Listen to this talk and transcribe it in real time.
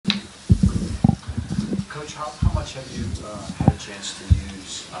Coach, how much have you had a chance to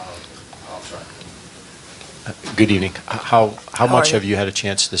use? Good evening. How much have you had a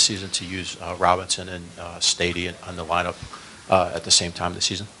chance this season to use Robinson and Stady on the lineup at the same time this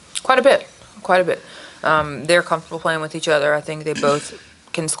season? Quite a bit. Quite a bit. They're comfortable playing with each other. I think they both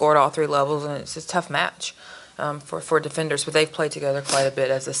can score at all three levels, and it's a tough match for defenders. But they've played together quite a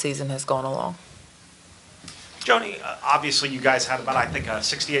bit as the season has gone along. Joni, obviously you guys had about, I think, a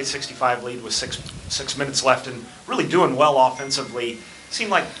 68-65 lead with six minutes left and really doing well offensively. Seemed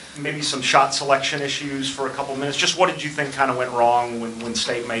like maybe some shot selection issues for a couple minutes. Just what did you think kind of went wrong when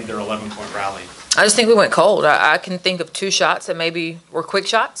State made their 11-point rally? I just think we went cold. I can think of two shots that maybe were quick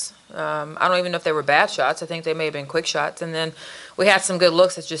shots. I don't even know if they were bad shots. I think they may have been quick shots. And then we had some good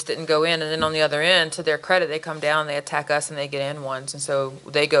looks that just didn't go in. And then on the other end, to their credit, they come down, they attack us, and they get in ones. And so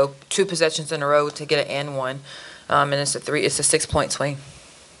they go 2 possessions in a row to get an and one. And it's a 6-point swing.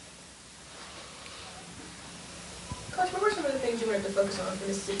 Coach, what were some of the things you wanted to focus on for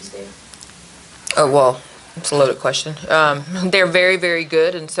Mississippi State? Oh, well, it's a loaded question. They're very, very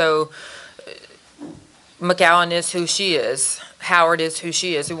good. And so McCowan is who she is. Howard is who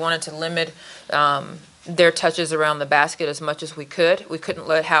she is. We wanted to limit their touches around the basket as much as we could. We couldn't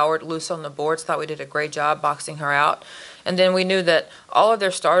let Howard loose on the boards. Thought we did a great job boxing her out. And then we knew that all of their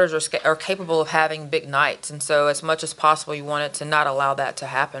starters are capable of having big nights. And so as much as possible, you wanted to not allow that to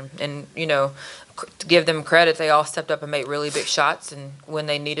happen. And, you know, to give them credit, they all stepped up and made really big shots and when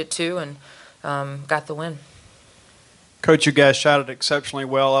they needed to and got the win. Coach, you guys shot it exceptionally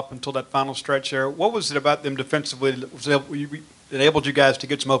well up until that final stretch there. What was it about them defensively that enabled you guys to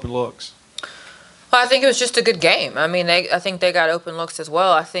get some open looks? Well, I think it was just a good game. I mean, I think they got open looks as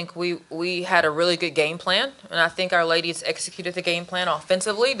well. I think we had a really good game plan, and I think our ladies executed the game plan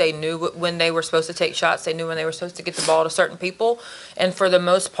offensively. They knew when they were supposed to take shots. They knew when they were supposed to get the ball to certain people. And for the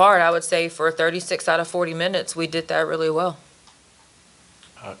most part, I would say for 36 out of 40 minutes, we did that really well.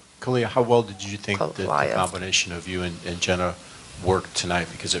 Caliya, how well did you think that the Caliya. combination of you and Jenna worked tonight?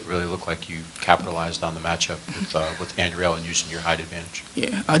 Because it really looked like you capitalized on the matchup with Andriel and using your height advantage.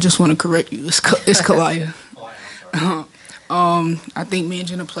 Yeah, I just want to correct you. It's Caliya. I think me and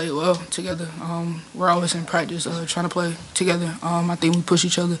Jenna played well together. We're always in practice trying to play together. I think we push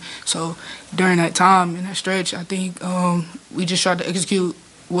each other. So during that time, in that stretch, I think we just tried to execute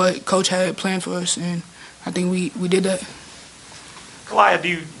what Coach had planned for us, and I think we did that. Caliya,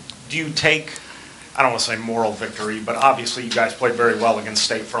 do you take, I don't want to say moral victory, but obviously you guys played very well against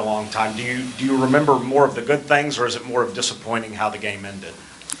State for a long time. Do you remember more of the good things, or is it more of disappointing how the game ended?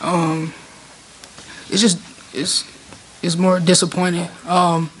 It's more disappointing.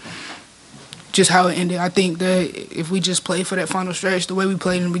 Just how it ended. I think that if we just played for that final stretch the way we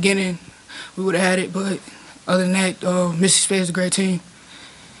played in the beginning, we would have had it. But other than that, Mississippi State is a great team.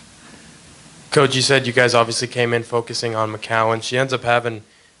 Coach, you said you guys obviously came in focusing on McCowan. She ends up having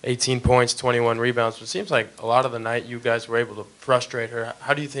 18 points, 21 rebounds. But it seems like a lot of the night you guys were able to frustrate her.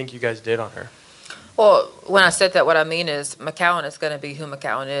 How do you think you guys did on her? Well, when I said that, what I mean is McCowan is going to be who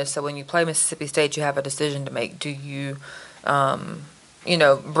McCowan is. So when you play Mississippi State, you have a decision to make. Do you,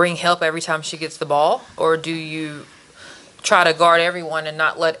 bring help every time she gets the ball, or do you try to guard everyone and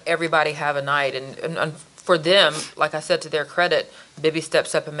not let everybody have a night? And for them, like I said, to their credit, Bibby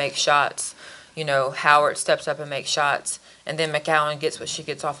steps up and makes shots. You know, Howard steps up and makes shots. And then McCowan gets what she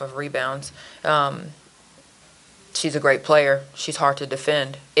gets off of rebounds. She's a great player. She's hard to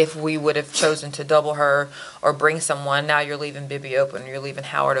defend. If we would have chosen to double her or bring someone, now you're leaving Bibby open. You're leaving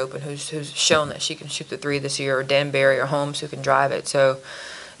Howard open, who's shown that she can shoot the three this year, or Danbury or Holmes, who can drive it. So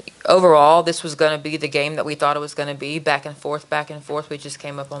overall, this was going to be the game that we thought it was going to be, back and forth, back and forth. We just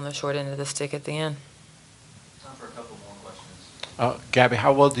came up on the short end of the stick at the end. Time for a couple more questions. Gabby,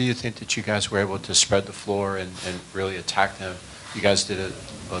 how well do you think that you guys were able to spread the floor and really attack them? You guys did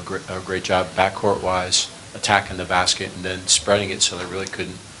a great job backcourt-wise, attacking the basket and then spreading it so they really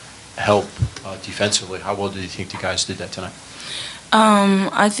couldn't help defensively. How well do you think you guys did that tonight?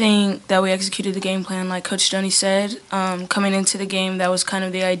 I think that we executed the game plan like Coach Joni said. Coming into the game, that was kind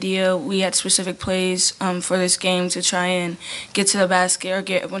of the idea. We had specific plays for this game to try and get to the basket or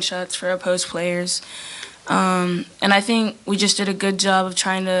get open shots for opposed players. And I think we just did a good job of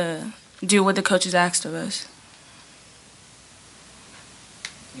trying to do what the coaches asked of us.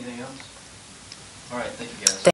 Anything else? All right, thank you guys.